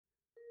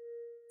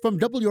From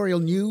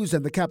WRL News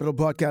and the Capital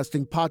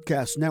Broadcasting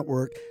Podcast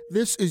Network,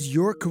 this is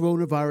your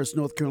Coronavirus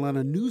North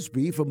Carolina News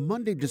Brief for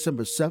Monday,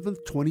 December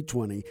 7th,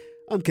 2020.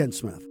 I'm Ken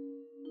Smith.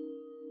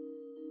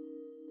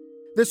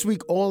 This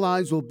week, all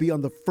eyes will be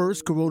on the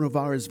first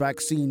coronavirus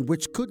vaccine,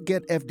 which could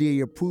get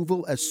FDA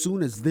approval as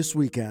soon as this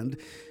weekend.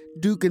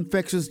 Duke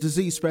infectious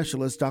disease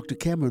specialist Dr.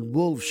 Cameron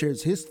Wolfe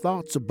shares his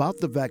thoughts about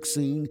the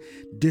vaccine,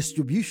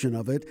 distribution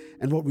of it,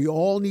 and what we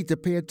all need to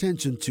pay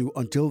attention to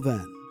until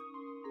then.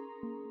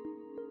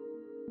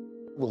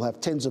 We'll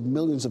have tens of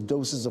millions of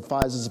doses of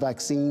Pfizer's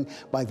vaccine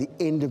by the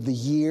end of the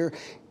year.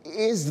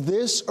 Is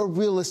this a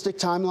realistic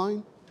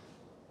timeline?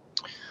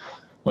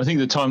 Well, I think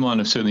the timeline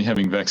of certainly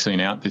having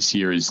vaccine out this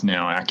year is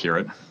now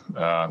accurate.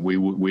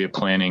 We are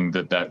planning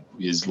that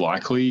is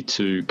likely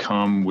to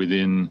come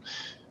within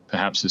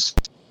perhaps as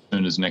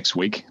soon as next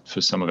week for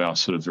some of our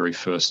sort of very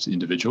first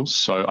individuals.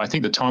 So I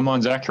think the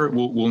timeline's accurate.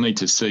 We'll need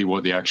to see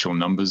what the actual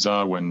numbers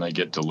are when they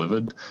get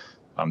delivered.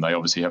 They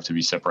obviously have to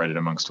be separated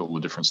amongst all the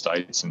different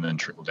states and then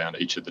trickle down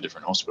to each of the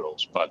different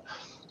hospitals. But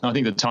I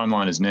think the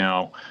timeline is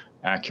now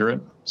accurate.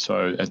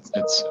 So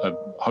it's a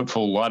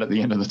hopeful light at the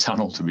end of the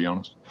tunnel, to be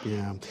honest.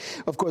 Yeah.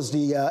 Of course,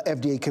 the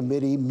FDA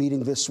committee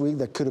meeting this week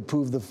that could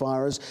approve the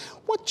virus.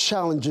 What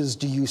challenges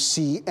do you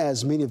see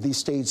as many of these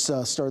states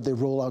start their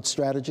rollout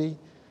strategy?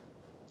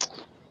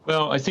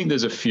 Well, I think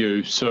there's a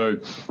few. So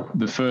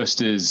the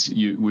first is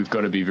we've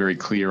got to be very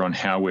clear on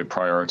how we're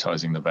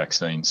prioritizing the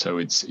vaccine. So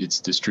it's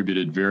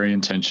distributed very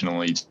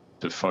intentionally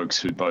to folks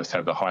who both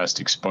have the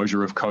highest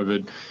exposure of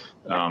COVID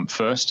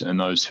first, and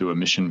those who are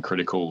mission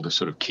critical to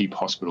sort of keep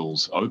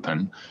hospitals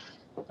open.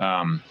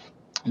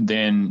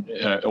 Then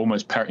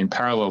almost in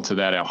parallel to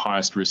that, our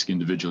highest risk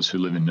individuals who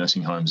live in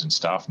nursing homes and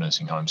staff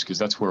nursing homes, because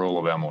that's where all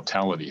of our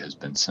mortality has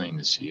been seen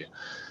this year.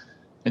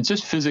 And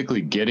just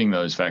physically getting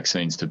those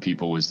vaccines to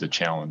people is the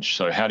challenge.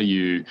 So how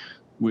do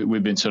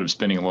we've been sort of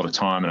spending a lot of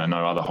time, and I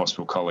know other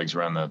hospital colleagues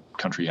around the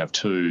country have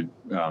too,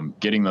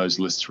 getting those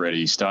lists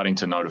ready, starting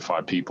to notify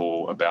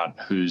people about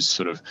who's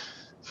sort of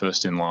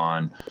first in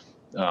line,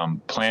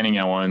 planning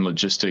our own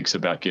logistics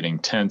about getting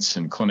tents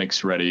and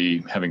clinics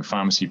ready, having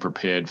pharmacy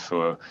prepared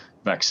for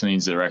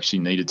vaccines that are actually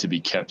needed to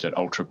be kept at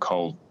ultra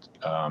cold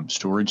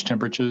storage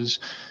temperatures.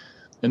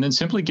 And then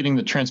simply getting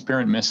the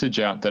transparent message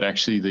out that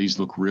actually these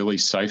look really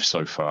safe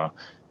so far,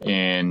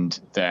 and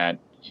that,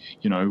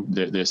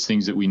 there's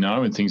things that we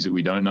know and things that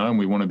we don't know, and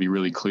we want to be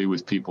really clear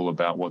with people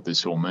about what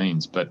this all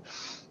means. But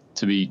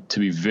to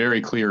be very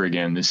clear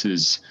again, this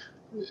is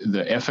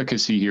the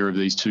efficacy here of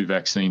these two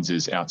vaccines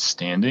is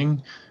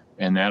outstanding,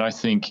 and that I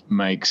think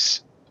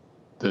makes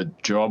the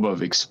job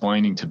of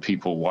explaining to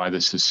people why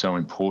this is so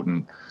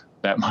important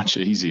that much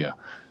easier.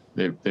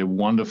 They're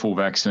wonderful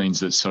vaccines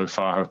that so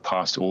far have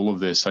passed all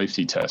of their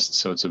safety tests.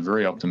 So it's a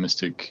very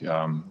optimistic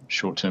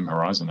short-term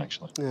horizon,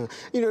 actually.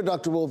 Yeah.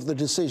 Dr. Wolfe, the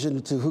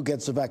decision to who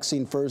gets the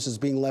vaccine first is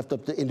being left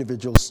up to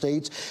individual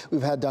states.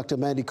 We've had Dr.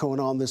 Mandy Cohen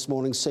on this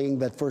morning saying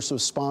that first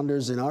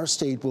responders in our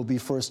state will be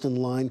first in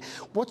line.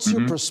 What's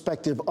your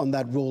perspective on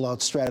that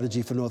rollout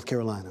strategy for North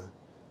Carolina?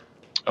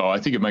 Oh, I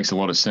think it makes a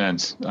lot of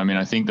sense. I mean,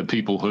 I think the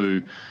people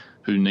who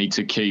need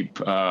to keep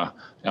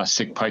our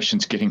sick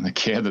patients getting the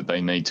care that they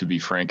need, to be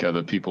frank, are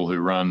the people who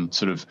run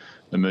sort of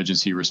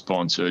emergency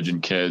response,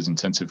 urgent cares,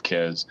 intensive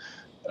cares.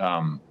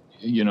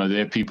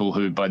 They're people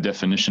who, by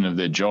definition of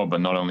their job, are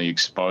not only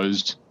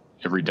exposed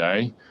every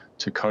day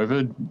to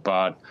COVID,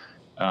 but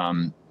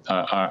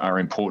are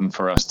important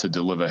for us to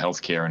deliver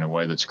healthcare in a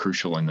way that's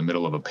crucial in the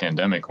middle of a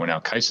pandemic when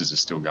our cases are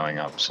still going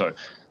up. So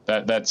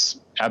that's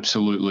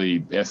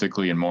absolutely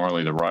ethically and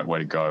morally the right way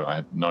to go. I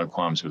have no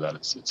qualms with that.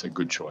 It's a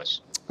good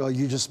choice. Well,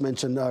 you just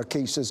mentioned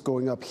cases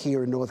going up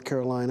here in North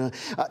Carolina.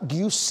 Do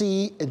you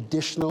see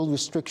additional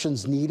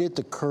restrictions needed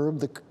to curb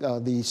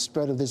the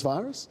spread of this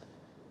virus?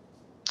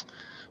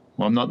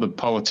 Well, I'm not the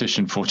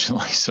politician,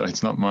 fortunately, so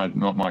it's not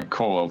my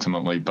call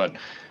ultimately. But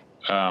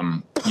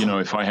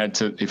if I had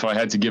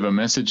to give a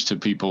message to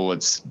people,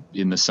 it's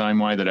in the same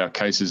way that our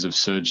cases have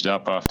surged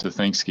up after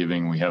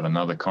Thanksgiving. We have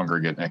another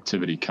congregate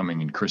activity coming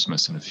in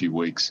Christmas in a few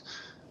weeks.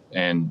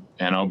 And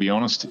I'll be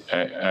honest,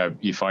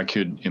 if I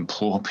could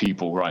implore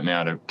people right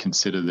now to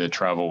consider their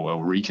travel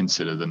or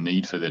reconsider the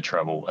need for their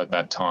travel at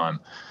that time,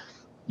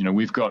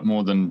 we've got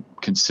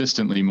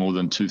consistently more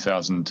than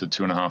 2,000 to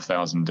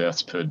 2,500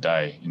 deaths per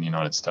day in the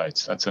United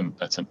States. That's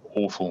an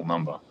awful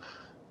number,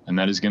 and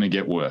that is going to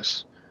get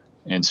worse.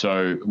 And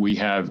so we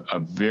have a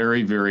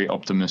very, very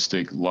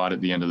optimistic light at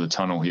the end of the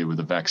tunnel here with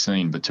the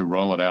vaccine, but to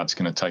roll it out, it's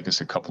going to take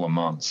us a couple of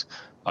months.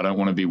 I don't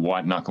want to be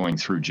white-knuckling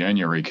through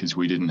January because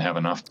we didn't have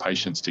enough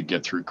patients to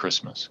get through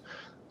Christmas.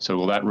 So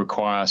will that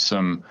require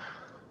some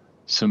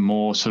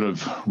more sort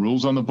of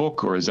rules on the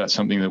book, or is that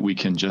something that we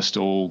can just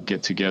all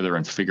get together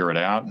and figure it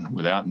out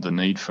without the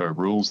need for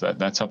rules?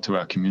 That's up to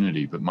our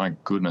community. But my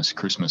goodness,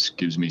 Christmas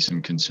gives me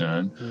some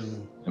concern,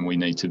 and we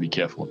need to be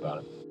careful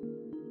about it.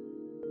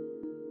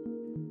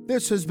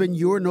 This has been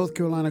your North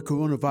Carolina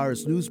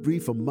Coronavirus News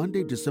Brief for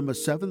Monday, December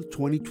 7th,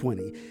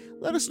 2020.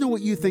 Let us know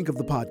what you think of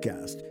the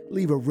podcast.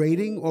 Leave a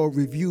rating or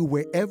review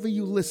wherever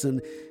you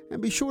listen, and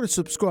be sure to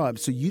subscribe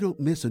so you don't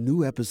miss a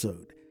new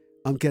episode.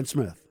 I'm Ken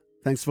Smith.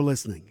 Thanks for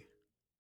listening.